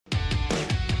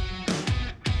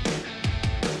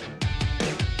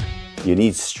You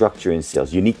need structure in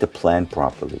sales. You need to plan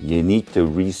properly. You need to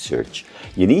research.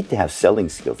 You need to have selling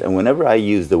skills. And whenever I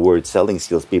use the word selling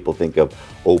skills, people think of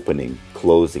opening,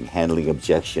 closing, handling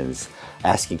objections,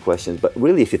 asking questions. But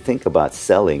really, if you think about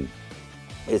selling,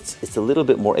 it's a little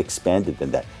bit more expanded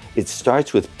than that. It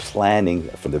starts with planning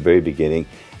from the very beginning,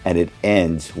 and it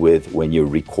ends with when you're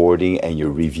recording and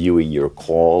you're reviewing your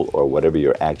call or whatever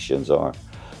your actions are.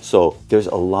 So there's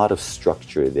a lot of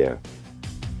structure there.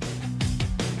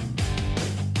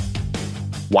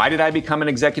 Why did I become an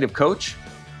executive coach?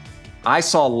 I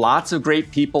saw lots of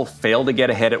great people fail to get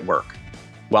ahead at work,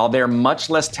 while their much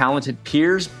less talented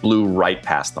peers blew right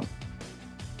past them.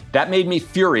 That made me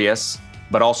furious,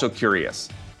 but also curious.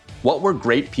 What were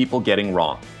great people getting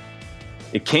wrong?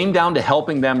 It came down to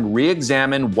helping them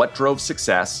re-examine what drove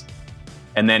success,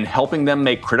 and then helping them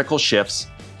make critical shifts,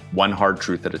 one hard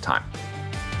truth at a time.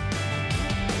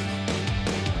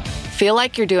 Feel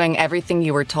like you're doing everything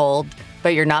you were told,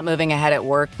 but you're not moving ahead at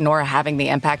work nor having the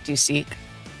impact you seek?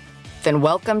 Then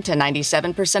welcome to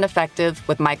 97% Effective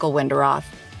with Michael Winderoth,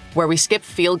 where we skip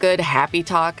feel-good, happy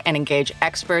talk and engage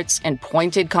experts in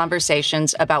pointed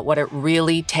conversations about what it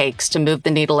really takes to move the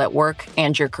needle at work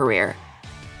and your career.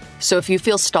 So if you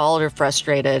feel stalled or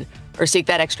frustrated, or seek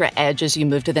that extra edge as you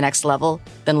move to the next level,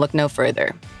 then look no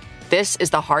further. This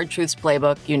is the Hard Truths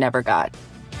Playbook you never got.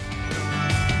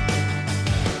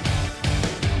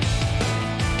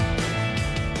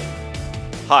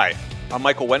 Hi, I'm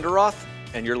Michael Winderoth,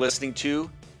 and you're listening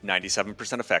to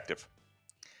 97% Effective.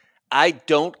 I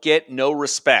don't get no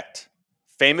respect.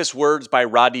 Famous words by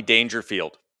Rodney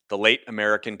Dangerfield, the late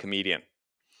American comedian,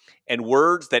 and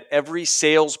words that every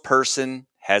salesperson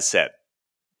has said.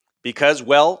 Because,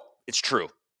 well, it's true.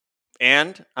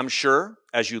 And I'm sure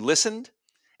as you listened,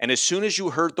 and as soon as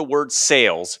you heard the word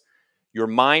sales, your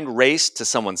mind raced to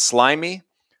someone slimy,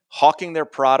 hawking their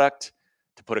product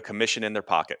to put a commission in their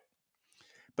pocket.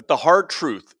 But the hard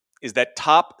truth is that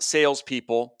top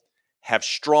salespeople have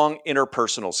strong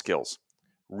interpersonal skills,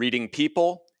 reading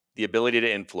people, the ability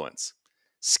to influence,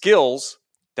 skills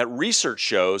that research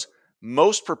shows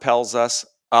most propels us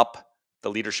up the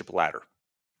leadership ladder.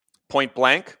 Point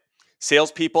blank,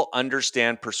 salespeople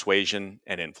understand persuasion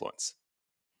and influence.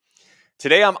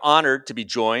 Today, I'm honored to be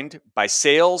joined by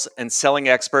sales and selling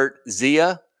expert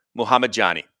Ziya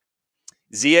Muhamedcani.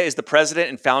 Ziya is the president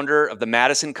and founder of the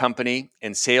Madison Company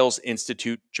and Sales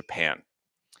Institute, Japan.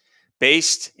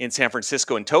 Based in San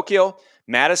Francisco and Tokyo,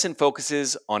 Madison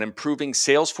focuses on improving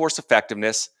sales force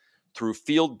effectiveness through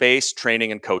field-based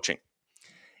training and coaching.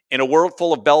 In a world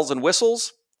full of bells and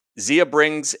whistles, Ziya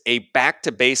brings a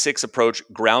back-to-basics approach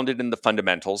grounded in the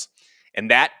fundamentals, and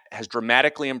that has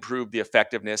dramatically improved the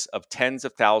effectiveness of tens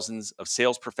of thousands of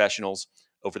sales professionals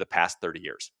over the past 30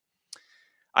 years.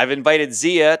 I've invited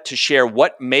Ziya to share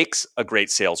what makes a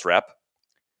great sales rep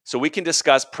so we can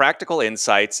discuss practical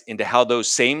insights into how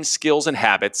those same skills and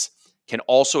habits can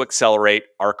also accelerate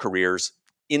our careers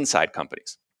inside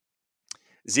companies.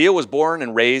 Ziya was born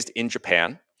and raised in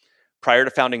Japan. Prior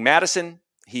to founding Madison,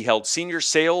 he held senior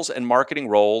sales and marketing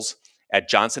roles at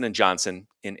Johnson & Johnson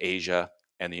in Asia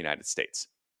and the United States.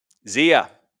 Ziya,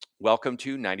 welcome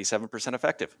to 97%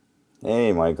 Effective.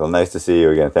 Hey, Michael. Nice to see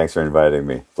you again. Thanks for inviting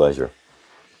me. Pleasure.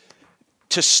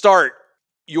 To start,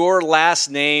 your last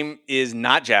name is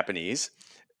not Japanese.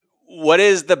 What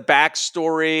is the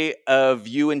backstory of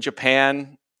you in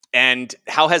Japan, and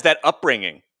how has that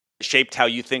upbringing shaped how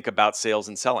you think about sales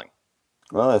and selling?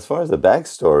 Well, as far as the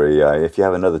backstory, if you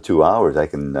have another 2 hours, I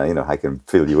can, I can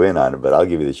fill you in on it, but I'll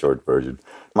give you the short version.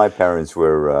 My parents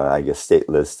were,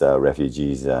 stateless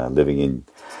refugees living in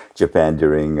Japan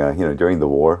during the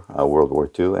war, World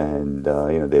War II, and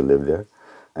they lived there.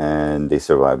 And they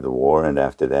survived the war, and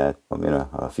after that,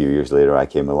 a few years later, I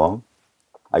came along.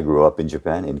 I grew up in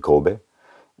Japan, in Kobe,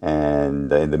 and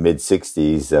in the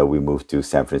mid-'60s, we moved to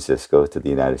San Francisco, to the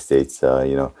United States.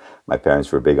 My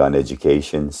parents were big on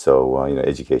education, so,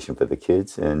 education for the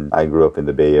kids, and I grew up in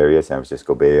the Bay Area, San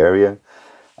Francisco Bay Area.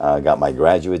 Got my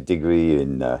graduate degree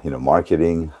in,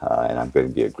 marketing, and I'm going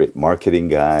to be a great marketing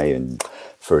guy, and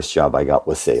first job I got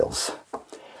was sales.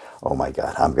 Oh my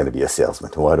God, I'm going to be a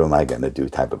salesman. What am I going to do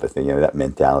type of a thing, that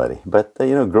mentality. But,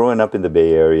 growing up in the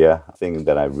Bay Area, a thing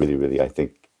that I really, I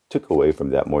think, took away from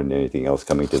that more than anything else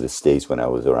coming to the States when I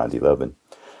was around 11.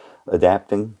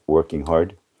 Adapting, working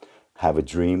hard, have a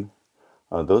dream.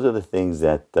 Those are the things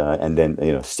that, and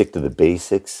then, stick to the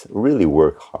basics, really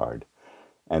work hard.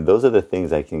 And those are the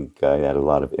things I think that a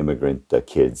lot of immigrant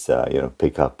kids,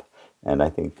 pick up. And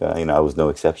I think, I was no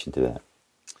exception to that.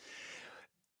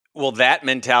 Well, that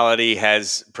mentality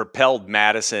has propelled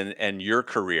Madison and your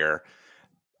career.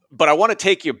 But I want to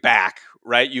take you back,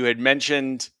 right? You had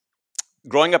mentioned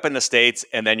growing up in the States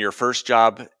and then your first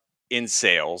job in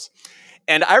sales.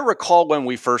 And I recall when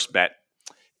we first met,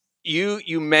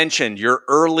 you mentioned your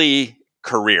early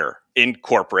career in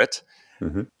corporate.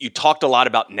 Mm-hmm. You talked a lot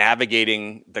about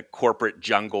navigating the corporate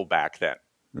jungle back then.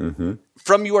 Mm-hmm.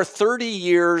 From your 30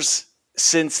 years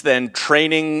since then,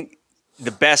 training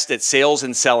the best at sales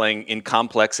and selling in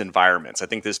complex environments, I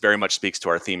think this very much speaks to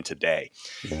our theme today.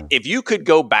 Yeah. If you could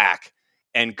go back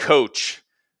and coach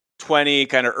 20,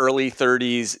 kind of early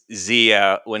 30s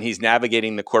Ziya when he's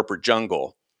navigating the corporate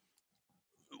jungle,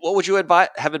 what would you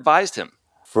have advised him?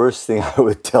 First thing I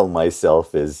would tell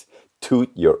myself is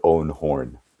toot your own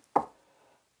horn.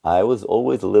 I was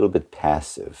always a little bit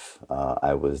passive.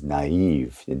 I was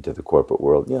naive into the corporate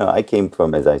world. You know, I came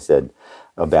from, as I said,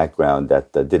 a background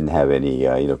that didn't have any,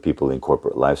 people in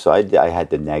corporate life. So I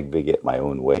had to navigate my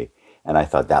own way. And I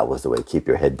thought that was the way. Keep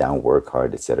your head down, work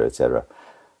hard, et cetera, et cetera.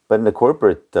 But in the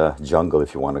corporate jungle,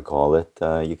 if you want to call it,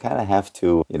 you kind of have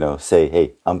to, say,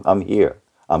 hey, I'm here.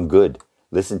 I'm good.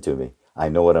 Listen to me. I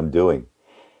know what I'm doing.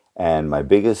 And my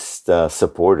biggest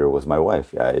supporter was my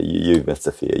wife. You, Miss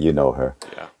Sophia, you know her.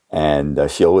 Yeah.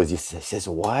 And she always used to say, she says,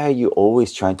 why are you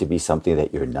always trying to be something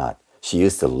that you're not? She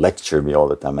used to lecture me all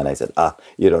the time. And I said,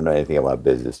 you don't know anything about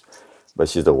business. But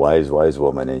she's a wise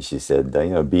woman. And she said,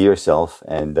 be yourself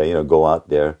and, go out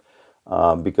there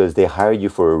because they hired you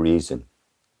for a reason.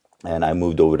 And I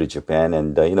moved over to Japan.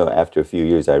 And, after a few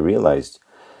years, I realized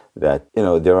that,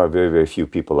 there are very, very few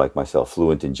people like myself,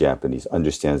 fluent in Japanese,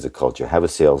 understands the culture, have a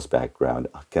sales background,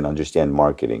 can understand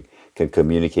marketing, can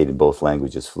communicate in both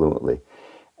languages fluently.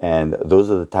 And those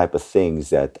are the type of things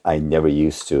that I never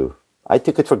used to. I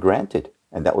took it for granted,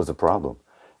 and that was a problem.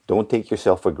 Don't take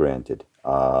yourself for granted.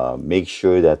 Make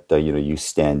sure that, you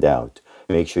stand out.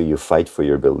 Make sure you fight for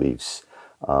your beliefs.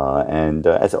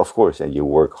 Of course, and you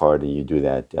work hard and you do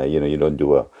that. You don't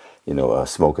do a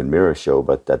smoke and mirror show,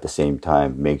 but at the same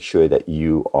time, make sure that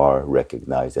you are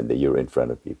recognized and that you're in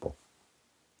front of people.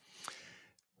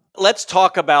 Let's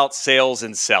talk about sales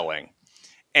and selling.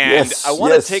 And yes, I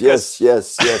want to take us.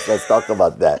 Yes. Let's talk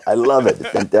about that. I love it. It's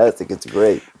fantastic. It's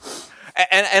great.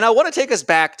 And I want to take us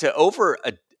back to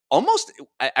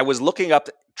I was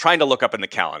trying to look up in the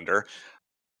calendar,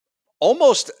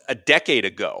 almost a decade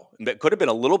ago. That could have been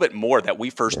a little bit more that we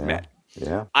first met.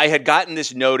 Yeah. I had gotten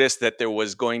this notice that there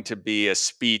was going to be a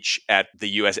speech at the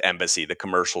U.S. Embassy, the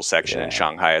commercial section in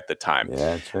Shanghai at the time. Yeah,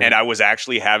 that's right. And I was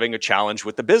actually having a challenge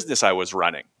with the business I was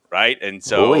running, right? And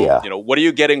so, Oh, what are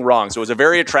you getting wrong? So it was a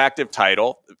very attractive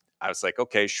title. I was like,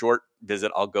 okay, short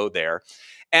visit, I'll go there.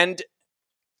 And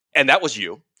that was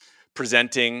you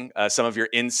presenting some of your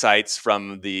insights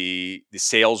from the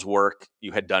sales work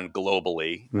you had done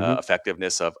globally,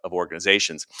 effectiveness of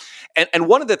organizations. And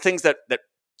one of the things that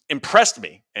impressed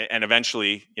me, and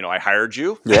eventually, I hired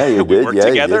you. Yeah, you we did. worked Yeah,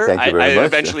 together. you did. Thank you very I much.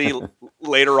 eventually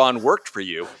later on worked for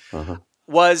you.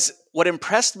 Was what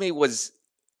impressed me was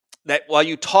that while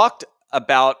you talked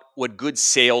about what good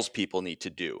salespeople need to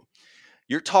do,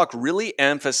 your talk really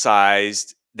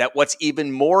emphasized that what's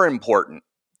even more important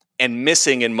and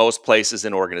missing in most places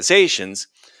and organizations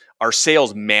are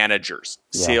sales managers,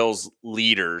 sales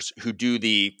leaders who do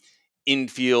the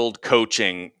in-field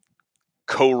coaching,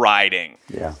 co-writing.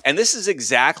 Yeah. And this is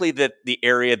exactly the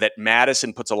area that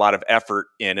Madison puts a lot of effort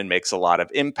in and makes a lot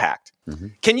of impact.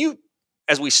 Can you,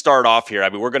 as we start off here,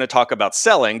 we're going to talk about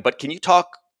selling, but can you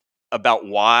talk about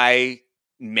why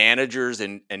managers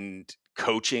and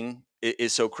coaching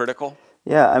is so critical?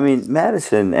 Yeah,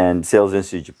 Madison and Sales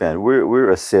Institute Japan,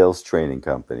 we're a sales training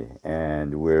company,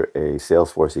 and we're a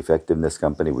Salesforce effectiveness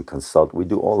company. We consult, we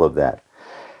do all of that.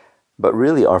 But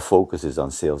really, our focus is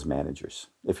on sales managers.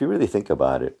 If you really think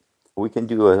about it, we can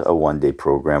do a one-day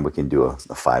program, we can do a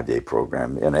 5-day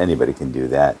program, and anybody can do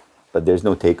that. But there's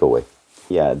no takeaway.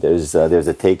 Yeah, there's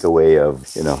a takeaway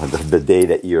of the day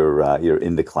that you're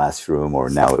in the classroom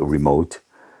or now remote.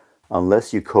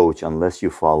 Unless you coach, unless you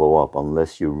follow up,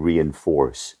 unless you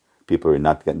reinforce, they're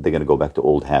going to go back to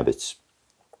old habits.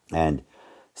 And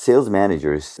sales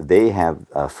managers, they have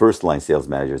first-line sales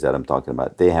managers that I'm talking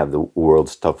about. They have the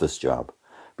world's toughest job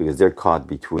because they're caught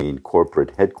between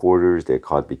corporate headquarters. They're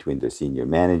caught between their senior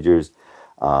managers.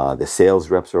 The sales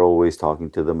reps are always talking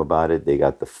to them about it. They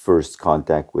got the first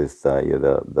contact with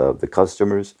the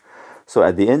customers. So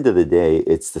at the end of the day,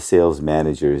 it's the sales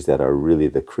managers that are really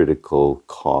the critical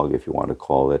cog, if you want to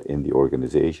call it, in the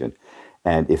organization.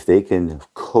 And if they can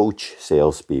coach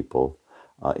salespeople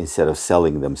instead of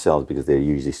selling themselves, because they're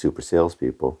usually super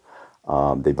salespeople,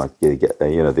 they might get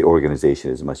the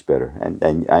organization is much better.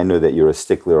 And I know that you're a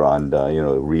stickler on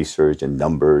research and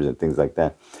numbers and things like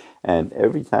that. And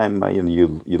every time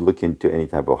you look into any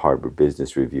type of Harvard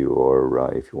Business Review,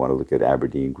 or if you want to look at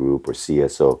Aberdeen Group or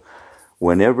CSO,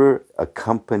 whenever a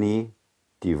company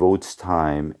devotes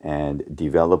time and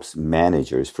develops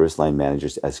managers, first line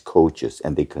managers as coaches,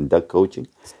 and they conduct coaching,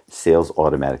 sales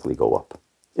automatically go up.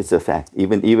 It's a fact.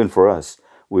 Even for us,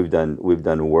 we've done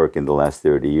work in the last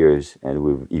 30 years, and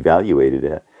we've evaluated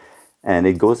it, and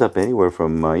it goes up anywhere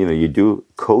from you do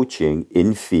coaching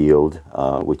in field,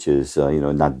 which is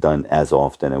not done as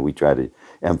often, and we try to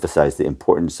emphasize the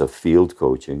importance of field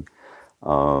coaching.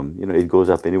 It goes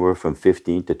up anywhere from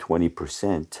 15 to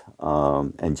 20%,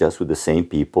 and just with the same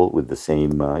people, with the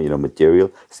same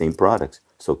material, same products.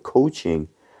 So coaching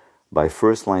by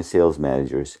first line sales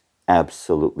managers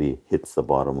absolutely hits the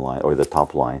bottom line or the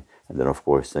top line, and then of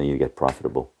course you get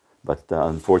profitable. But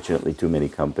unfortunately, too many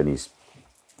companies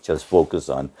just focus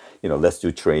on, let's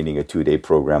do training, a 2-day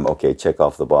program. Okay, check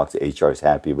off the box. HR is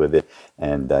happy with it,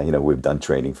 and we've done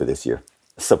training for this year.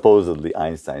 Supposedly,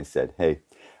 Einstein said, "Hey,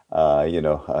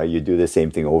 you do the same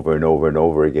thing over and over and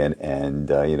over again, and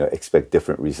expect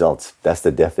different results." That's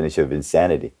the definition of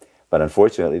insanity. But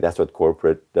unfortunately, that's what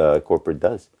corporate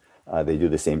does. They do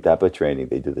the same type of training.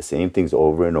 They do the same things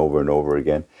over and over and over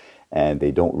again, and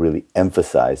they don't really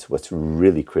emphasize what's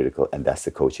really critical, and that's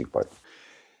the coaching part.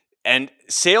 And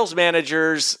sales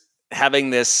managers having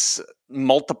this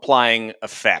multiplying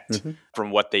effect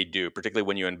from what they do, particularly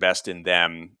when you invest in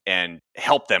them and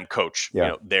help them coach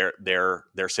their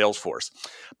sales force.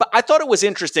 But I thought it was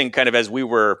interesting, kind of as we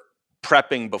were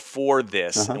prepping before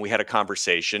this, and we had a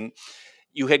conversation.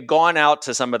 You had gone out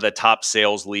to some of the top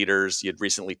sales leaders. You had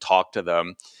recently talked to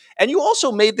them. And you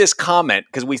also made this comment,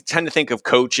 because we tend to think of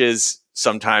coaches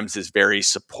sometimes as very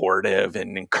supportive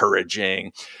and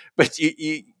encouraging. But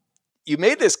you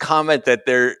made this comment that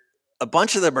a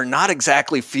bunch of them are not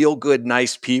exactly feel-good,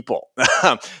 nice people.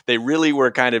 They really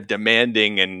were kind of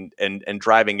demanding and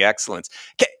driving excellence.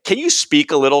 Can you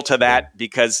speak a little to that?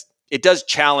 Because it does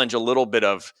challenge a little bit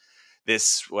of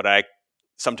this, what I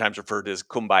sometimes refer to as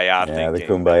kumbaya thinking. The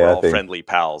kumbaya we're all thing. Friendly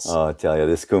pals. Oh, I tell you,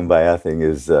 this kumbaya thing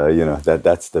is,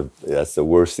 that's the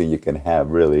worst thing you can have.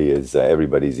 Really, is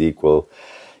everybody's equal.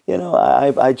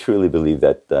 I truly believe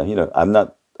that. I'm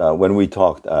not. When we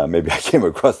talked, maybe I came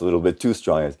across a little bit too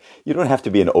strong. You don't have to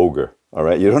be an ogre, all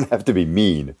right? You don't have to be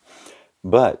mean,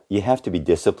 but you have to be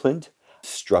disciplined,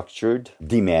 structured,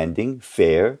 demanding,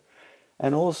 fair,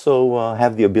 and also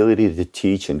have the ability to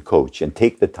teach and coach and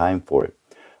take the time for it.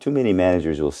 Too many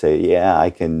managers will say, "Yeah, I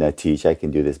can teach, I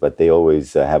can do this," but they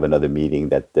always have another meeting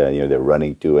that they're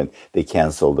running to, and they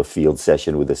cancel the field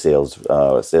session with the sales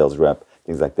rep,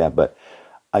 things like that. But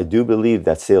I do believe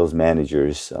that sales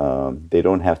managers, they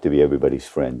don't have to be everybody's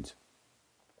friend.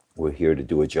 We're here to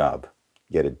do a job,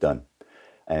 get it done.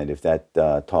 And if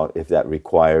that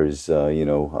requires,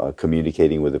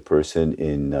 communicating with a person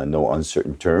in no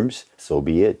uncertain terms, so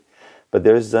be it. But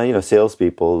there's,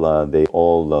 salespeople, they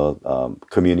all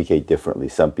communicate differently.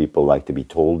 Some people like to be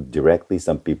told directly,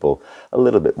 some people a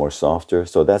little bit more softer.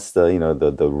 So that's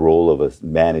the role of a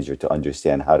manager, to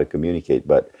understand how to communicate.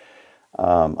 But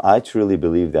I truly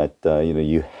believe that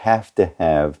you have to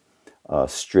have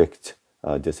strict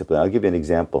discipline. I'll give you an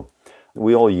example.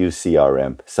 We all use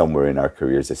CRM somewhere in our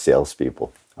careers as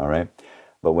salespeople, all right?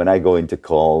 But when I go into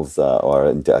calls or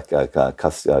into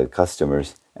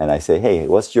customers, and I say, "Hey,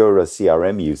 what's your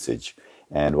CRM usage,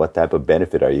 and what type of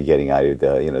benefit are you getting out of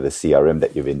the CRM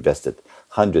that you've invested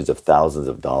hundreds of thousands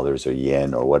of dollars or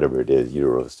yen or whatever it is,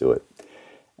 euros to it?"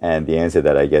 And the answer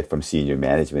that I get from senior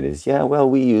management is, "Yeah, well,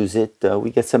 we use it. We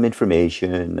get some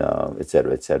information, et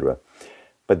cetera, et cetera."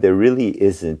 But there really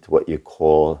isn't what you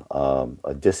call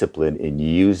a discipline in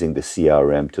using the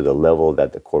CRM to the level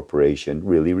that the corporation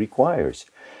really requires.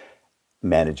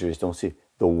 Managers don't see.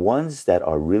 The ones that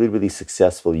are really, really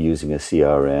successful using a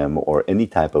CRM or any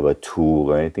type of a tool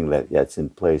or anything that's in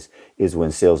place is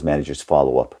when sales managers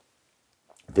follow up.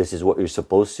 This is what you're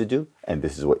supposed to do, and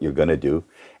this is what you're going to do.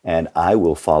 And I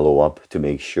will follow up to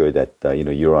make sure that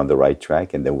you're on the right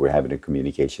track, and then we're having a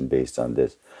communication based on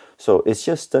this. So it's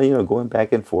just going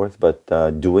back and forth, but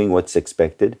doing what's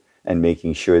expected and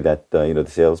making sure that the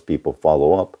salespeople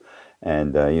follow up,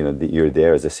 and you're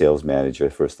there as a sales manager,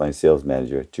 first line sales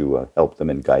manager, to help them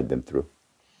and guide them through.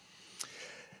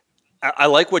 I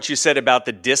like what you said about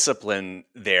the discipline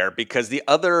there, because the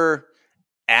other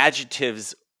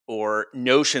adjectives or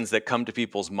notions that come to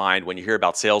people's mind when you hear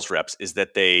about sales reps is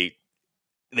that they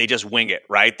just wing it,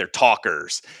 right? They're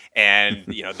talkers, and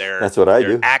they're that's what I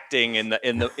do. Acting in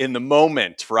the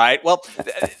moment, right? Well,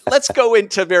 let's go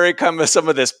into some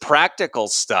of this practical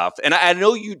stuff. And I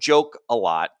know you joke a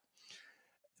lot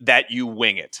that you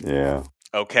wing it. Yeah.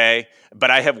 Okay. But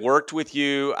I have worked with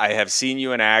you. I have seen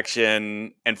you in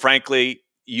action. And frankly,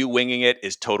 you winging it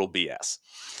is total BS.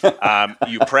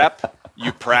 You prep,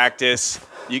 you practice,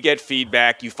 you get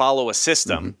feedback, you follow a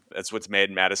system. That's what's made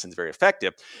Madison's very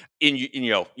effective in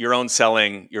your own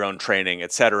selling, your own training,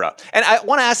 et cetera. And I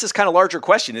want to ask this kind of larger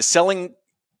question: is selling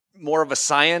more of a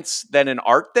science than an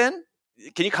art? Then,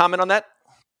 can you comment on that?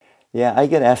 Yeah, I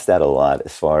get asked that a lot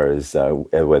as far as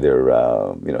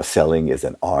whether selling is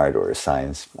an art or a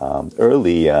science.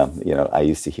 Early, I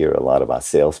used to hear a lot about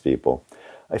salespeople.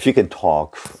 If you can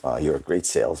talk, you're a great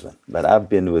salesman. But I've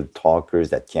been with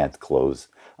talkers that can't close.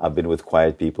 I've been with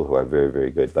quiet people who are very,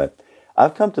 very good. But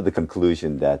I've come to the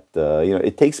conclusion that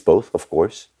it takes both, of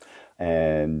course,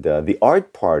 and the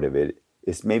art part of it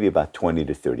is maybe about 20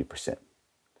 to 30%.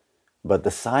 But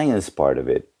the science part of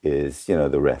it is,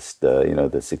 the rest,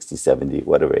 the 60, 70,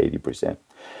 whatever, 80%.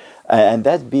 And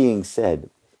that being said,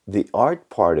 the art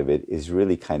part of it is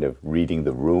really kind of reading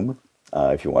the room,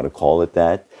 if you want to call it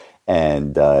that,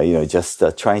 and just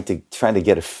trying to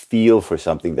get a feel for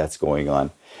something that's going on.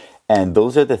 And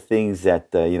those are the things that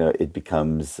it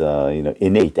becomes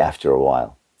innate after a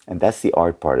while, and that's the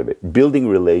art part of it. Building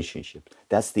relationships,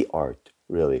 that's the art,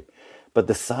 really. But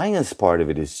the science part of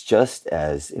it is just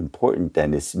as important,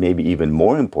 and it's maybe even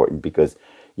more important, because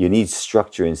you need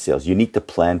structure in sales. You need to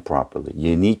plan properly.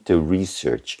 You need to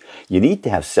research. You need to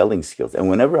have selling skills. And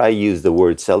whenever I use the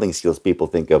word selling skills, people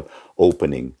think of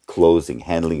opening, closing,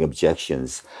 handling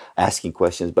objections, asking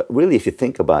questions. But really, if you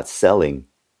think about selling,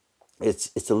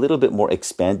 it's a little bit more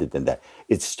expanded than that.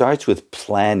 It starts with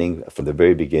planning from the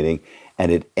very beginning,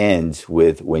 and it ends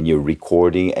with when you're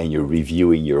recording and you're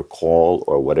reviewing your call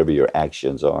or whatever your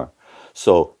actions are.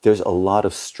 So there's a lot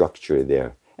of structure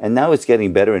there. And now it's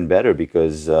getting better and better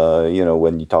because,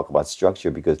 when you talk about structure,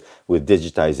 because with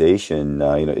digitization,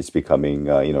 it's becoming,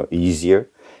 easier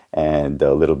and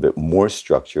a little bit more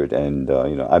structured. And,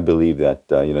 I believe that,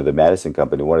 the Madison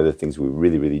company, one of the things we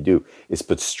really, really do is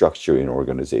put structure in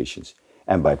organizations.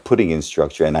 And by putting in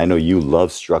structure, and I know you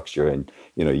love structure, and,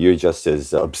 you're just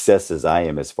as obsessed as I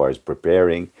am as far as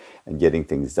preparing and getting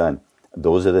things done.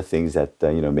 Those are the things that,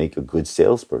 make a good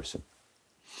salesperson.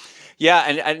 Yeah.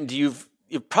 And you've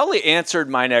probably answered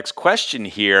my next question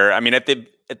here. I mean, at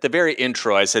the very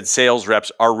intro, I said sales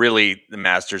reps are really the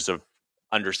masters of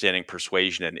understanding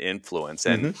persuasion and influence.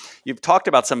 And you've talked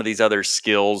about some of these other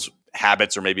skills,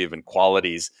 habits, or maybe even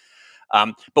qualities.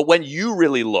 But when you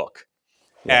really look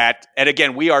at, and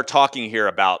again, we are talking here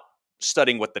about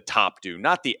studying what the top do,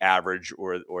 not the average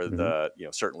or the,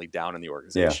 certainly down in the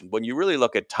organization. When you really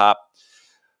look at top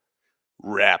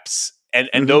reps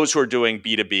and those who are doing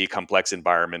B2B complex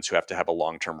environments, who have to have a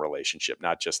long-term relationship,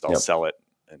 not just I'll sell it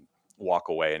and walk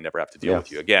away and never have to deal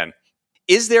with you again.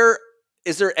 Is there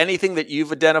anything that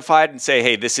you've identified and say,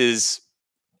 hey, this is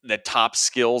the top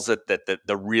skills that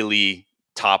the really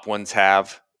top ones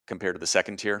have compared to the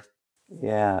second tier?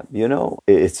 Yeah,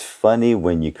 it's funny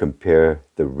when you compare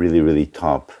the really, really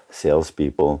top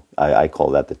salespeople. I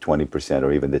call that the 20%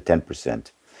 or even the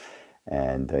 10%.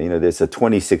 And, there's a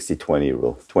 20-60-20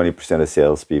 rule. 20% of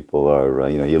salespeople are,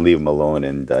 you leave them alone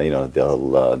and,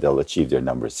 they'll achieve their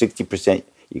numbers. 60%,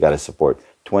 you got to support.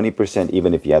 20%,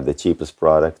 even if you have the cheapest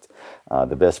product,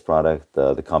 the best product,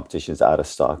 the competition's out of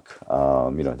stock,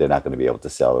 they're not going to be able to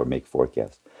sell or make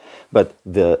forecasts. But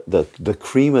the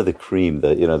cream of the cream,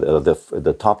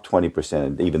 the top 20%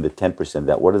 and even the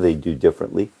 10%, what do they do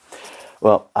differently?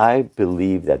 Well, I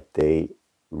believe that they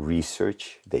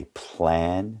research, they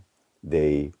plan,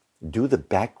 they do the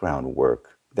background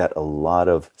work that a lot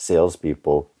of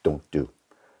salespeople don't do.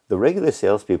 The regular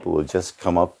salespeople will just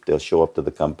come up, they'll show up to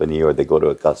the company or they go to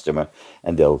a customer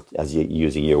and they'll, as you're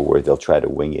using your word, they'll try to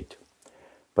wing it.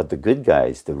 But the good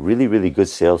guys, the really, really good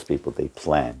salespeople, they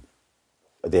plan.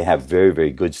 They have very,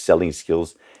 very good selling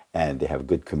skills and they have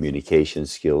good communication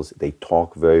skills. They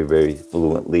talk very, very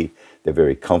fluently. They're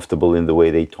very comfortable in the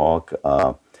way they talk.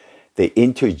 They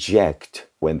interject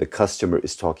when the customer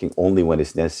is talking only when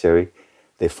it's necessary.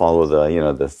 They follow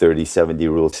the 30-70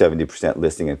 rule, 70%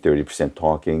 listening and 30%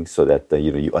 talking, so that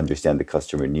you understand the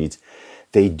customer needs.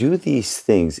 They do these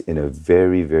things in a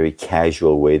very, very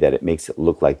casual way that it makes it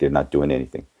look like they're not doing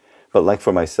anything. But like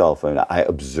for myself, I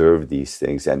observe these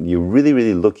things, and you really,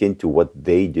 really look into what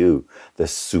they do. The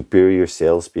superior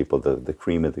salespeople, the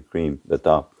cream of the cream, the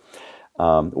top.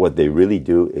 What they really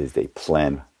do is they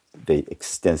plan. They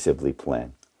extensively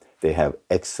plan. They have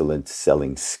excellent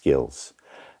selling skills.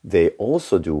 They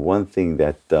also do one thing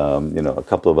that, a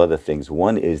couple of other things.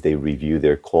 One is they review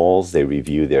their calls, they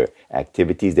review their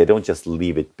activities. They don't just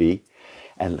leave it be.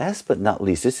 And last but not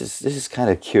least, this is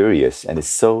kind of curious, and it's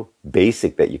so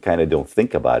basic that you kind of don't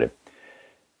think about it.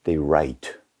 They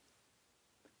write.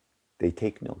 They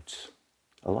take notes.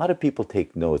 A lot of people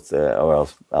take notes, or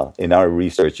else, in our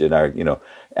research, in our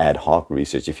ad hoc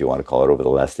research, if you want to call it, over the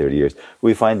last 30 years,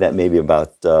 we find that maybe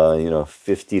about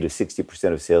 50 to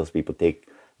 60% of salespeople take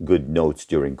good notes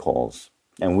during calls,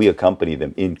 and we accompany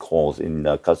them in calls in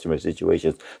customer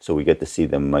situations, so we get to see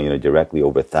them directly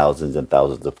over thousands and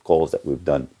thousands of calls that we've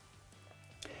done.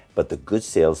 But the good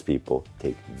salespeople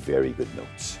take very good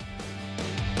notes.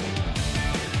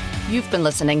 You've been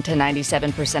listening to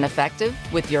 97% Effective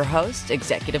with your host,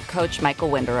 Executive Coach Michael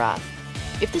Winderoth.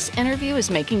 If this interview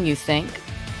is making you think,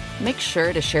 make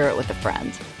sure to share it with a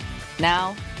friend.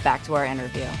 Now, back to our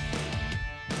interview.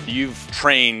 You've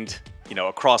trained,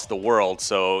 across the world,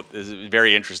 so it's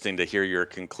very interesting to hear your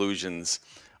conclusions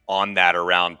on that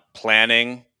around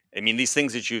planning. I mean, these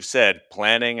things that you've said,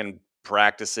 planning and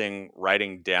practicing,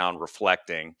 writing down,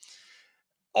 reflecting,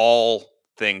 all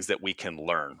things that we can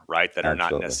learn, right? That are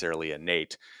Absolutely. not necessarily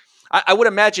innate. I would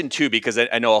imagine too, because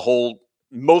I know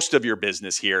most of your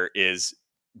business here is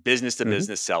business to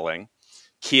business selling,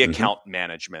 key account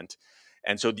management.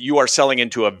 And so you are selling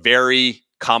into a very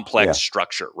complex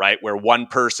structure, right? Where one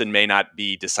person may not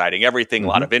be deciding everything, a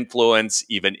lot of influence,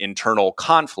 even internal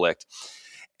conflict.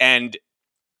 And,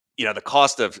 the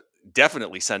cost of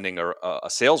definitely sending a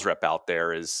sales rep out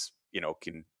there is,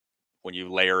 when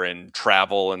you layer in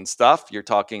travel and stuff, you're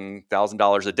talking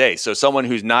 $1,000 a day. So someone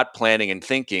who's not planning and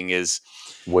thinking is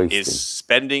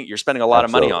Wasting. You're spending a lot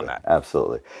of money on that.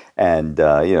 Absolutely. And,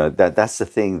 that's the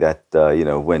thing that,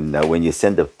 when you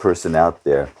send a person out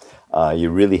there, you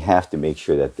really have to make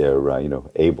sure that they're,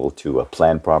 able to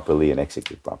plan properly and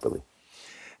execute properly.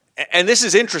 And this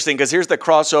is interesting because here's the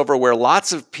crossover where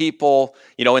lots of people,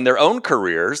 in their own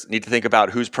careers need to think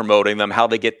about who's promoting them, how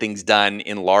they get things done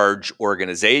in large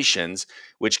organizations,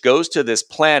 which goes to this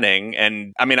planning.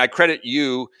 And I mean, I credit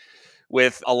you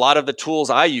with a lot of the tools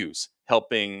I use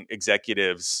helping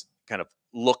executives kind of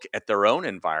look at their own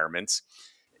environments.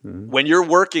 When you're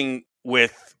working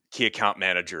with key account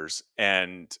managers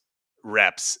and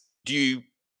reps, do you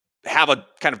have a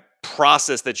kind of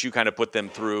process that you kind of put them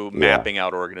through mapping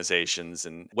out organizations,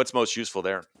 and what's most useful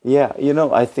there? Yeah,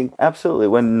 I think absolutely.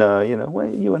 When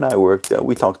when you and I worked,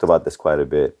 we talked about this quite a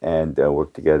bit and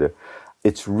worked together.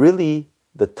 It's really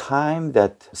the time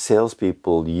that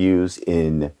salespeople use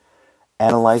in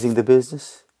analyzing the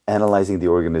business, analyzing the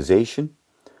organization,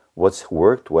 what's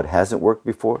worked, what hasn't worked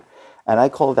before, and I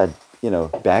call that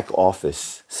back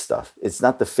office stuff. It's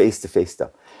not the face-to-face stuff.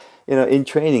 In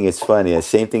training, it's funny.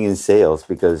 Same thing in sales,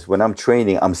 because when I'm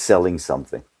training, I'm selling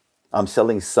something. I'm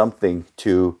selling something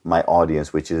to my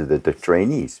audience, which is the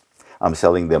trainees. I'm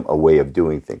selling them a way of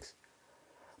doing things.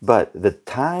 But the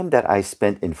time that I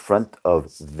spent in front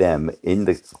of them in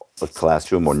the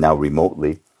classroom, or now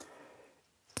remotely,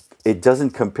 it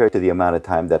doesn't compare to the amount of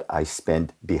time that I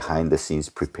spend behind the scenes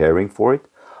preparing for it,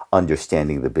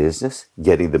 understanding the business,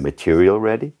 getting the material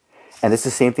ready. And it's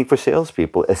the same thing for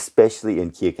salespeople, especially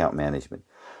in key account management.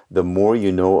 The more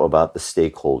you know about the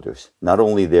stakeholders, not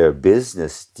only their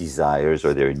business desires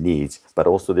or their needs, but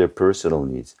also their personal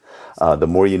needs. The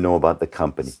more you know about the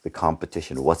company, the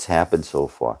competition, what's happened so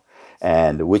far,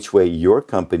 and which way your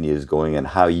company is going and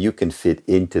how you can fit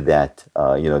into that,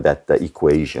 that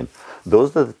equation.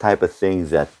 Those are the type of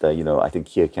things that, I think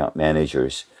key account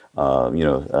managers,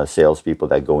 salespeople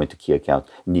that go into key accounts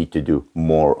need to do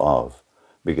more of.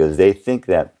 Because they think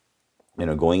that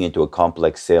going into a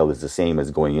complex sale is the same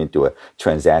as going into a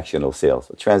transactional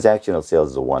sales. A transactional sales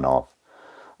is a one-off.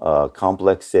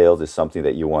 Complex sales is something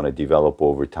that you want to develop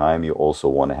over time. You also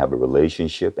want to have a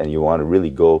relationship, and you want to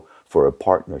really go for a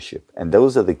partnership. And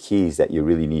those are the keys that you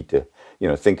really need to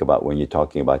think about when you're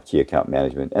talking about key account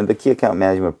management. And the key account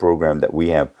management program that we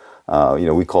have,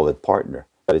 we call it Partner.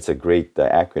 But it's a great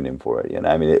acronym for it.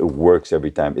 I mean, it works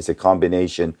every time. It's a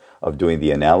combination of doing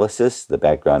the analysis, the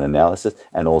background analysis,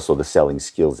 and also the selling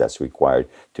skills that's required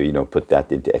to, put that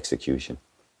into execution.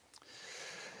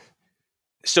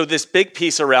 So this big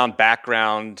piece around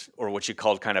background, or what you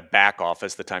called kind of back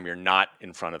office, the time you're not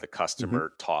in front of the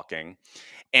customer talking.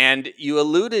 And you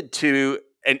alluded to,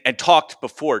 and talked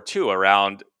before too,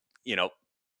 around,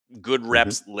 good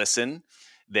reps listen.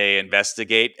 They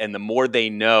investigate, and the more they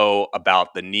know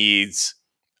about the needs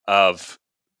of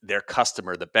their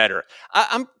customer, the better.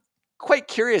 I'm quite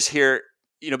curious here,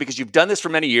 because you've done this for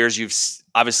many years.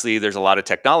 Obviously, there's a lot of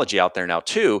technology out there now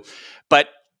too, but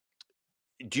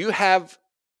do you have,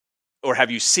 or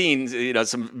have you seen,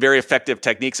 some very effective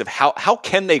techniques of how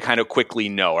can they kind of quickly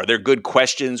know? Are there good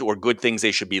questions or good things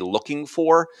they should be looking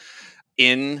for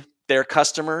in their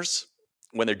customers?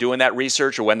 when they're doing that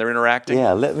research or when they're interacting?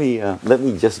 Yeah, let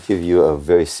me just give you a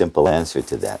very simple answer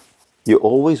to that. You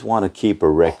always want to keep a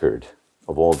record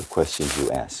of all the questions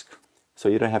you ask, so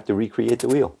you don't have to recreate the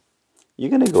wheel. You're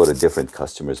going to go to different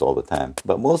customers all the time,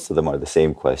 but most of them are the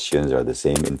same questions or the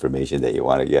same information that you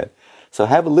want to get. So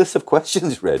have a list of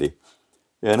questions ready.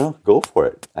 Go for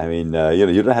it. I mean,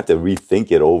 you don't have to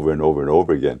rethink it over and over and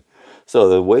over again. So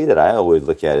the way that I always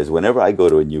look at it is whenever I go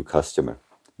to a new customer,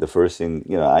 the first thing,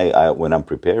 when I'm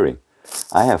preparing,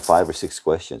 I have 5 or 6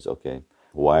 questions. Okay,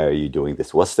 why are you doing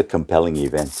this? What's the compelling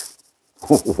event?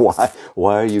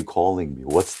 Why are you calling me?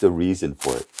 What's the reason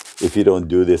for it? If you don't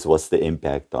do this, what's the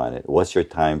impact on it? What's your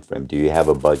time frame? Do you have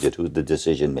a budget? Who's the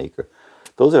decision maker?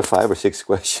 Those are 5 or 6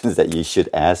 questions that you should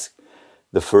ask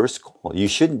the first call. You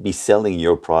shouldn't be selling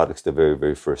your products the very,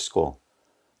 very first call.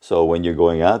 So when you're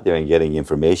going out there and getting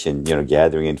information,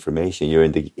 gathering information, you're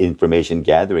in the information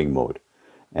gathering mode.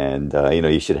 And,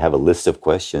 you should have a list of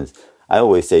questions. I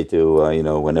always say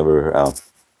to, whenever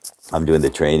I'm doing the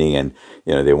training and,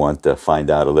 they want to find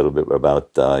out a little bit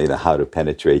about, how to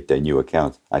penetrate their new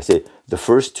accounts. I say the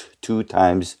first 2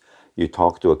 times you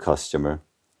talk to a customer,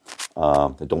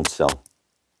 don't sell.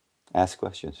 Ask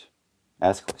questions.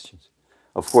 Ask questions.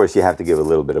 Of course, you have to give a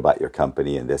little bit about your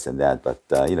company and this and that, but,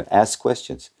 ask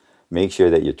questions. Make sure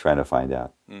that you're trying to find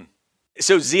out.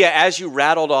 So, Ziya, as you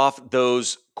rattled off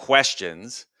those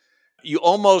questions, you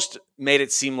almost made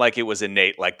it seem like it was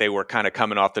innate, like they were kind of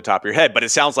coming off the top of your head. But it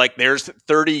sounds like there's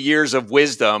 30 years of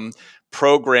wisdom,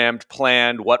 programmed,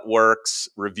 planned, what works,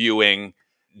 reviewing.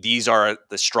 These are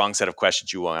the strong set of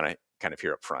questions you want to kind of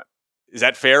hear up front. Is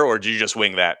that fair, or did you just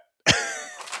wing that?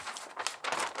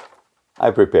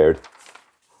 I prepared.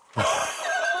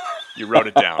 You wrote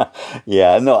it down.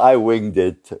 Yeah, no, I winged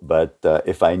it, but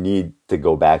if I need to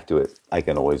go back to it, I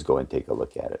can always go and take a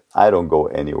look at it. I don't go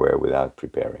anywhere without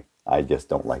preparing. I just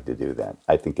don't like to do that.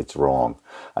 I think it's wrong.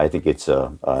 I think it's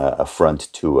a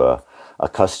affront to a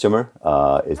customer.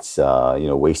 It's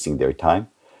wasting their time.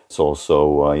 It's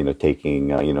also taking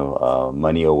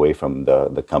money away from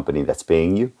the company that's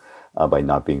paying you by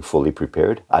not being fully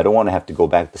prepared. I don't want to have to go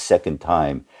back the second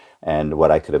time and what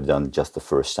I could have done just the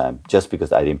first time, just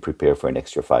because I didn't prepare for an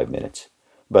extra 5 minutes.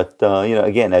 But,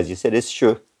 again, as you said, it's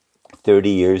true.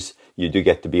 30 years, you do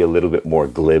get to be a little bit more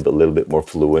glib, a little bit more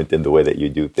fluent in the way that you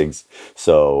do things.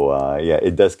 So,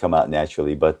 it does come out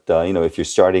naturally. But, if you're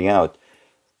starting out,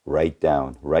 write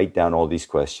down all these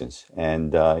questions.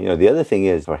 And, the other thing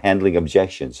is for handling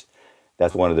objections.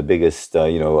 That's one of the biggest,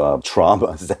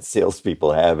 traumas that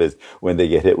salespeople have is when they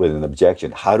get hit with an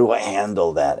objection. How do I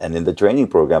handle that? And in the training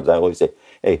programs, I always say,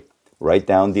 hey, write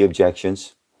down the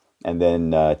objections and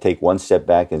then take one step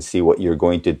back and see what you're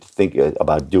going to think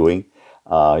about doing.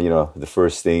 The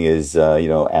first thing is,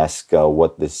 ask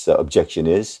what this objection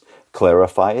is,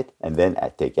 clarify it, and then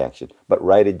take action. But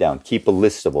write it down. Keep a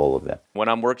list of all of them. When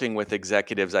I'm working with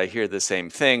executives, I hear the same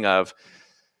thing of,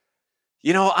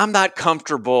 I'm not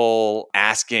comfortable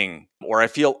asking, or I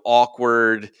feel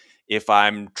awkward if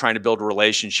I'm trying to build a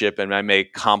relationship and I may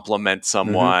compliment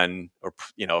someone, or,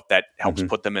 if that helps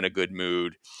put them in a good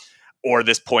mood, or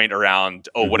this point around,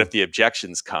 what if the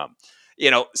objections come?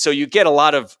 So you get a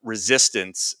lot of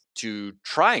resistance to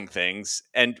trying things.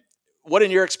 And what in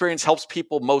your experience helps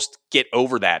people most get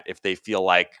over that if they feel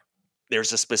like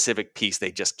there's a specific piece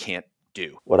they just can't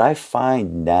do? What I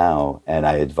find now, and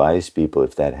I advise people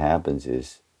if that happens,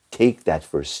 is take that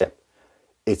first step.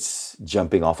 It's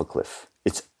jumping off a cliff.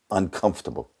 It's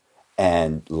uncomfortable.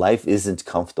 And life isn't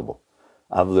comfortable.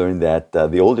 I've learned that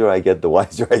the older I get, the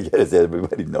wiser I get, as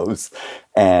everybody knows.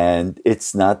 And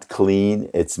it's not clean.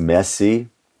 It's messy.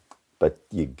 But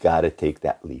you got to take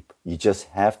that leap. You just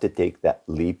have to take that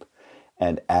leap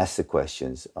and ask the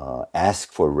questions,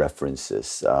 ask for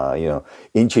references,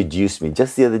 introduce me.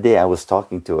 Just the other day, I was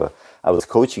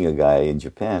coaching a guy in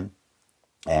Japan,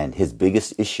 and his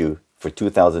biggest issue for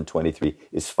 2023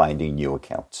 is finding new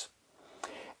accounts.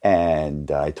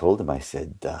 And I told him, I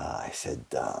said,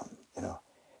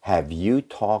 have you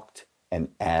talked and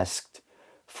asked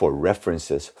for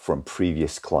references from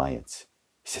previous clients?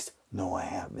 He says, no, I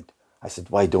haven't. I said,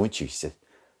 why don't you? He said,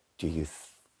 do you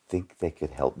think they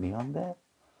could help me on that?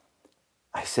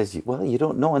 I says, well, you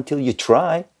don't know until you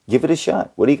try. Give it a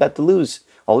shot. What do you got to lose?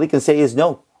 All he can say is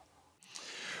no.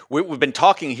 We've been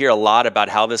talking here a lot about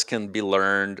how this can be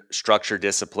learned, structure,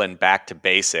 discipline, back to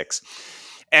basics.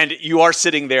 And you are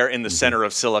sitting there in the center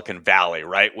of Silicon Valley,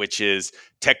 right? Which is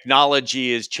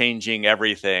technology is changing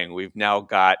everything. We've now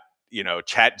got,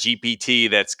 Chat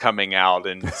GPT that's coming out,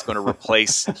 and it's going to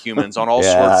replace humans on all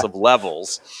sorts of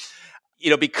levels.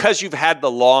 Because you've had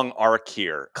the long arc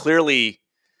here, clearly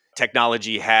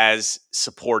technology has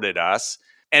supported us.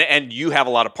 And you have a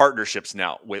lot of partnerships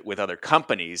now with other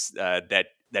companies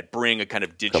that bring a kind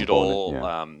of digital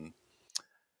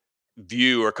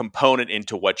view or component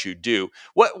into what you do.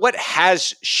 What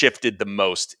has shifted the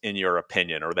most in your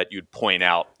opinion, or that you'd point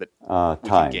out that we can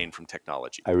Time. gain from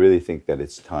technology? I really think that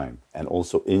it's time, and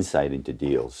also insight into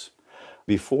deals.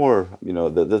 Before,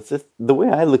 the way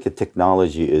I look at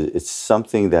technology is it's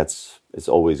something it's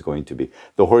always going to be.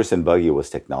 The horse and buggy was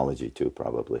technology too,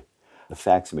 probably. The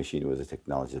fax machine was a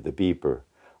technology, the beeper,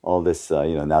 all this,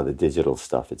 now the digital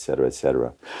stuff, et cetera, et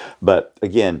cetera. But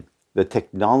again, the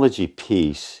technology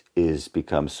piece is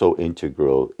become so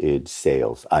integral in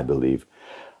sales, I believe.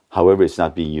 However, it's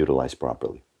not being utilized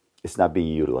properly. It's not being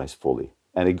utilized fully.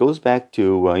 And it goes back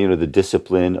to, the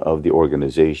discipline of the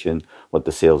organization, what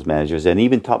the sales managers and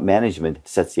even top management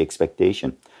sets the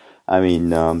expectation. I mean,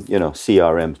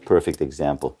 CRM, perfect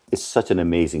example. It's such an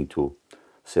amazing tool.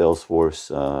 Salesforce,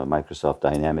 Microsoft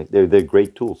Dynamics, they're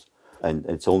great tools. And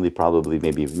it's only probably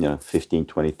maybe 15,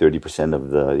 20, 30% of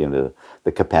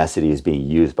the capacity is being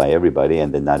used by everybody,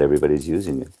 and then not everybody's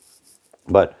using it.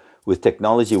 But with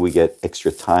technology, we get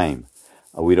extra time.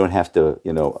 We don't have to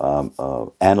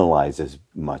analyze as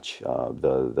much.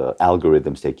 The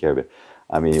algorithms take care of it.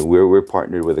 I mean, we're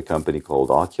partnered with a company called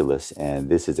Oculus, and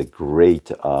this is a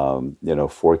great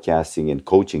forecasting and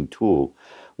coaching tool.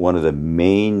 One of the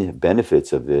main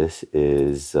benefits of this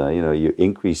is you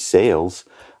increase sales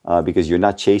because you're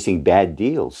not chasing bad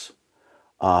deals.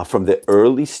 From the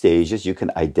early stages, you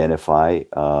can identify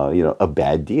a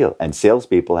bad deal, and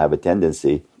salespeople have a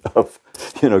tendency of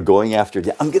going after.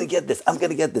 I'm going to get this. I'm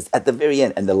going to get this at the very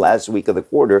end, and the last week of the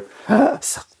quarter.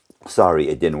 Sorry,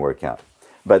 it didn't work out.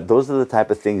 But those are the type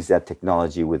of things that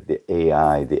technology with the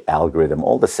AI, the algorithm,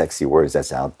 all the sexy words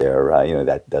that's out there,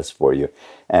 that does for you.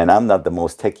 And I'm not the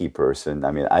most techie person. I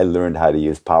mean, I learned how to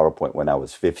use PowerPoint when I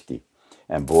was 50.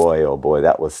 And boy, oh boy,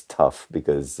 that was tough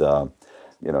because,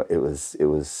 it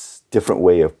was different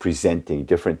way of presenting,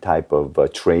 different type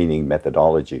of training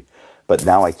methodology. But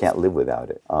now I can't live without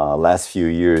it. Last few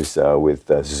years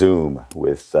with Zoom,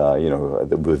 with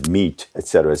Meet, et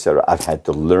cetera, I've had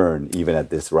to learn, even at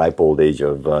this ripe old age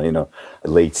of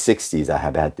late 60s, I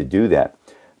have had to do that.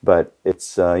 But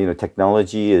it's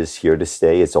technology is here to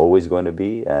stay. It's always going to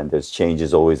be, and there's change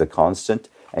is always a constant,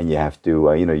 and you have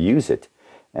to use it.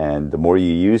 And the more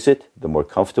you use it, the more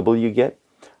comfortable you get,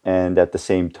 and at the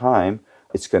same time,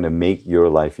 it's going to make your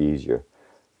life easier.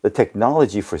 The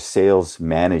technology for sales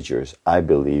managers, I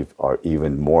believe, are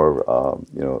even more,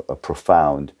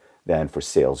 profound than for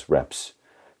sales reps,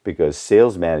 because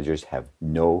sales managers have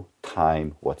no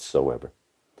time whatsoever.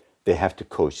 They have to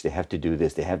coach. They have to do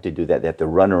this. They have to do that. They have to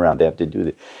run around. They have to do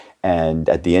that. And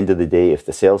at the end of the day, if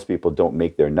the salespeople don't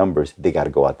make their numbers, they got to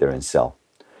go out there and sell.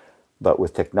 But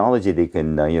with technology, they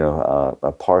can,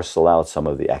 parcel out some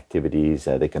of the activities.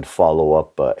 They can follow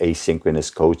up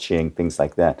asynchronous coaching, things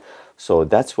like that. So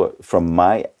that's what, from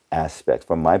my aspect,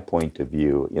 from my point of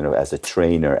view, as a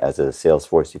trainer, as a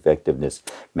Salesforce effectiveness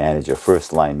manager,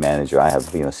 first line manager, I have,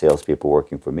 salespeople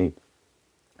working for me.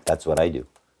 That's what I do.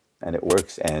 And it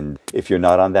works. And if you're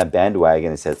not on that bandwagon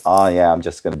and says, oh yeah, I'm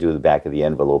just going to do the back of the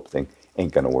envelope thing,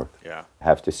 ain't going to work. Yeah.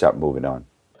 Have to start moving on.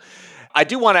 I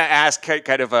do want to ask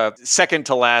kind of a second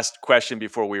to last question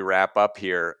before we wrap up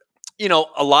here.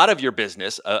 A lot of your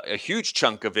business, a huge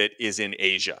chunk of it is in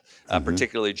Asia,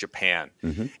 particularly Japan.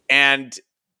 Mm-hmm. And,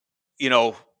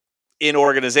 in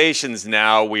organizations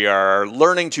now, we are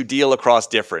learning to deal across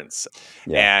difference.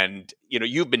 Yeah. And,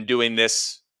 you've been doing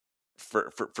this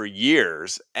for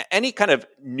years. Any kind of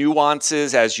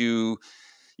nuances as you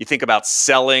think about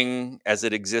selling as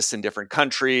it exists in different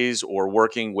countries, or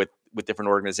working with different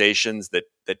organizations that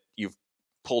you've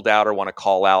pulled out or want to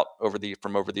call out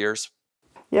from over the years?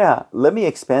 Yeah, let me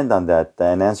expand on that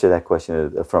and answer that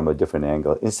question from a different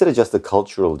angle. Instead of just the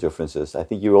cultural differences, I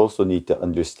think you also need to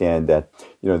understand that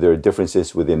there are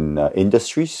differences within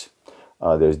industries.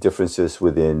 There's differences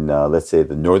within, let's say,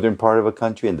 the northern part of a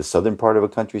country and the southern part of a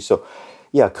country. So,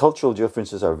 yeah, cultural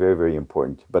differences are very, very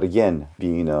important. But again,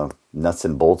 being a nuts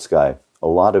and bolts guy, a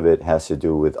lot of it has to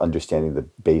do with understanding the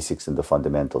basics and the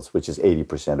fundamentals, which is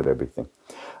 80% of everything.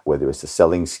 Whether it's the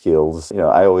selling skills,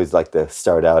 I always like to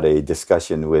start out a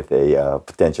discussion with a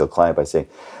potential client by saying,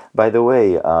 by the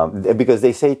way, because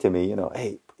they say to me,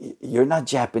 hey, you're not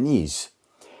Japanese.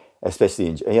 Especially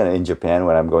in Japan,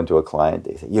 when I'm going to a client,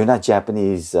 they say, you're not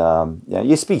Japanese.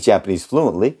 You speak Japanese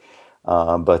fluently,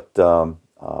 but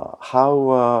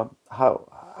how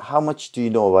much do you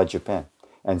know about Japan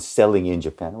and selling in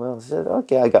Japan? Well, I said,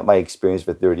 okay, I got my experience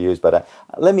for 30 years, but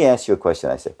let me ask you a question.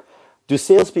 I said, do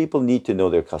salespeople need to know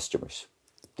their customers?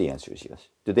 The answer is yes.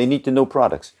 Do they need to know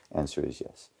products? Answer is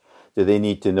yes. Do they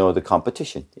need to know the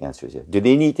competition? The answer is yes. Do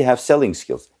they need to have selling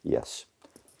skills? Yes.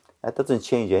 That doesn't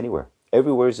change anywhere.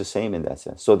 Everywhere is the same in that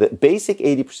sense. So the basic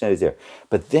 80% is there.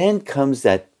 But then comes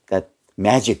that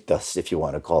magic dust, if you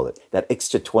want to call it, that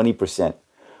extra 20%,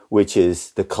 which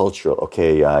is the cultural.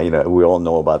 Okay, we all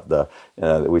know about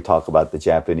we talk about the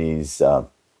Japanese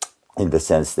in the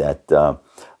sense that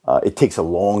it takes a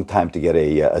long time to get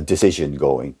a decision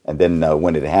going. And then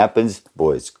when it happens,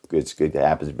 boy, it's good. It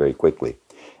happens very quickly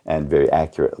and very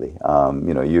accurately.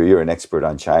 You're an expert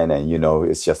on China, and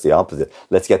it's just the opposite.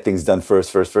 Let's get things done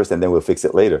first, and then we'll fix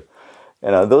it later.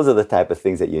 Those are the type of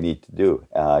things that you need to do.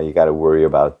 You got to worry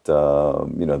about,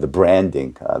 the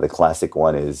branding. The classic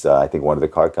one is, I think one of the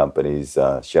car companies,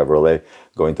 Chevrolet,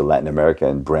 going to Latin America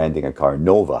and branding a car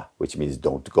Nova, which means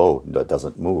don't go,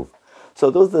 doesn't move. So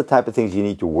those are the type of things you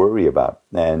need to worry about.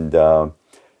 And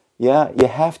you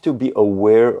have to be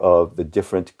aware of the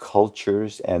different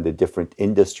cultures and the different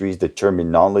industries, the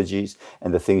terminologies,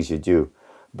 and the things you do.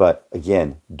 But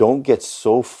again, don't get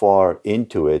so far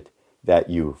into it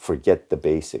that you forget the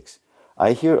basics.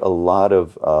 I hear a lot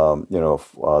of,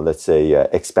 let's say,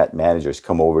 expat managers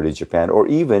come over to Japan, or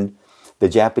even the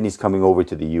Japanese coming over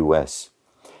to the U.S.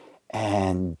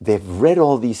 And they've read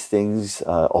all these things,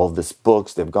 all these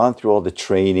books, they've gone through all the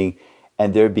training,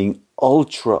 and they're being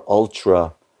ultra,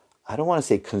 I don't want to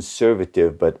say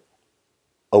conservative, but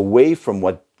away from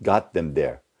what got them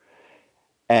there.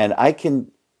 And I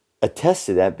can attest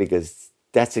to that because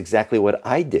that's exactly what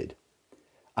I did.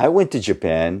 I went to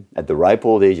Japan at the ripe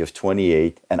old age of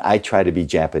 28, and I tried to be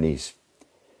Japanese.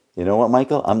 You know what,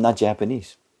 Michael? I'm not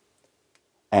Japanese.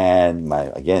 And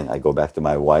again, I go back to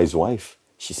my wise wife.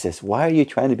 She says, why are you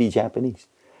trying to be Japanese?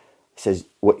 I says,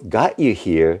 what got you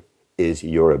here is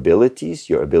your abilities,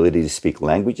 your ability to speak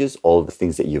languages, all the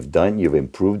things that you've done, you've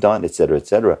improved on, etc.,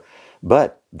 etc.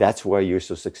 But that's why you're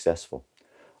so successful.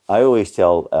 I always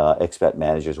tell expat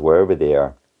managers, wherever they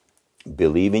are,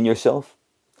 believe in yourself,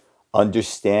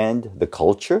 understand the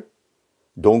culture,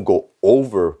 don't go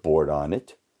overboard on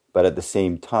it, but at the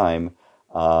same time,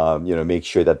 make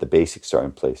sure that the basics are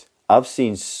in place. I've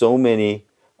seen so many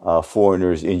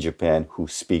foreigners in Japan who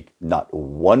speak not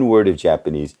one word of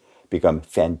Japanese become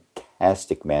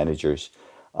fantastic managers,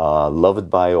 loved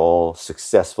by all,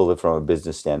 successful from a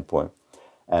business standpoint.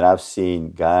 And I've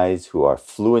seen guys who are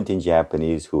fluent in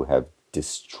Japanese who have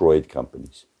destroyed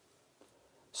companies.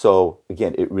 So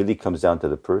again, it really comes down to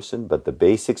the person, but the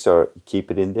basics are keep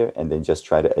it in there and then just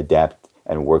try to adapt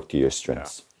and work to your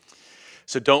strengths. Yeah.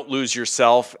 So don't lose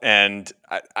yourself. And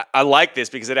I like this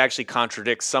because it actually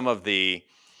contradicts some of the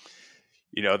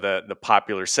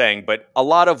popular saying, but a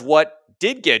lot of what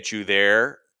did get you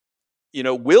there,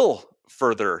 will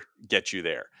further get you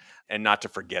there, and not to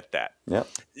forget that. Yeah.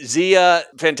 Ziya,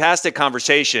 fantastic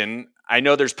conversation. I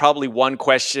know there's probably one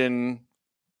question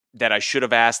that I should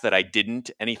have asked that I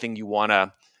didn't. Anything you want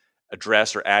to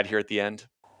address or add here at the end?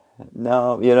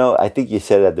 No, I think you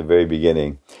said at the very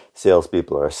beginning,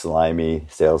 salespeople are slimy,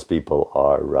 salespeople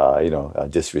are,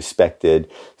 disrespected,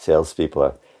 salespeople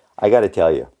are, I got to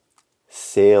tell you,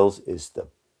 sales is the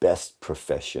best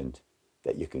profession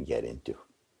that you can get into.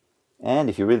 And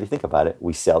if you really think about it,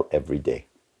 we sell every day.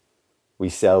 We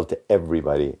sell to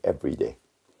everybody every day.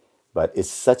 But it's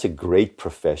such a great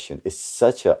profession. It's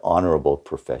such an honorable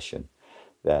profession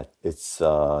that it's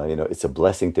a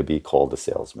blessing to be called a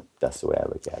salesman. That's the way I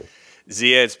look at it.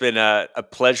 Ziya, it's been a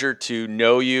pleasure to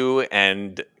know you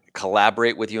and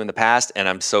collaborate with you in the past. And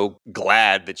I'm so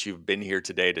glad that you've been here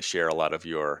today to share a lot of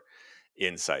your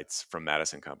insights from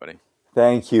Madison Company.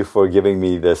 Thank you for giving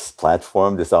me this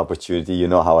platform, this opportunity. You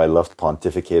know how I love to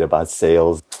pontificate about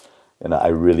sales. And I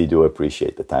really do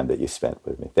appreciate the time that you spent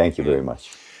with me. Thank you very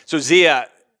much. So Ziya,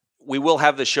 we will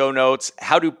have the show notes.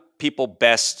 How do people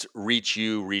best reach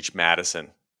you, reach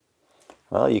Madison?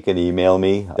 Well, you can email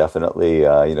me. Definitely,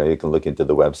 you can look into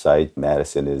the website.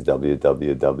 Madison is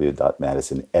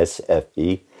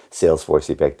www.madisonsfe, Salesforce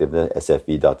Effectiveness,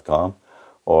 sfe.com.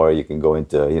 Or you can go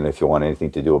into, if you want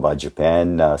anything to do about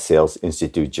Japan, Sales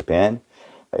Institute Japan.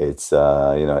 It's,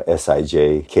 sijkk.com.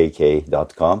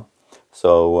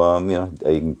 So,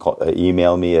 you can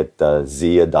email me at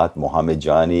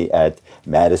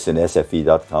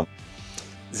ziya.muhamedcani@madisonsfe.com.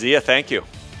 Ziya, thank you.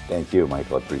 Thank you,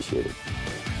 Michael. Appreciate it.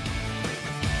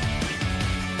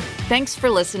 Thanks for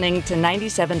listening to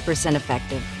 97%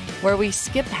 Effective, where we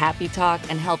skip happy talk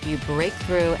and help you break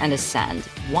through and ascend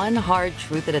one hard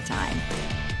truth at a time.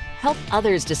 Help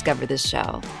others discover this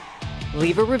show.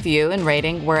 Leave a review and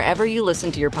rating wherever you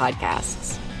listen to your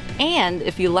podcasts. And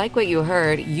if you like what you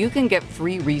heard, you can get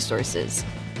free resources,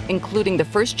 including the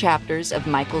first chapters of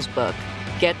Michael's book,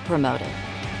 Get Promoted.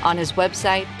 on his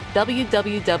website,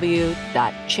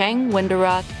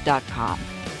 www.changwenderoth.com.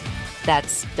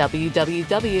 That's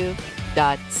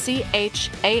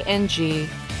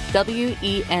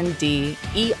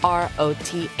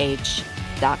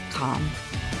www.changwenderoth.com.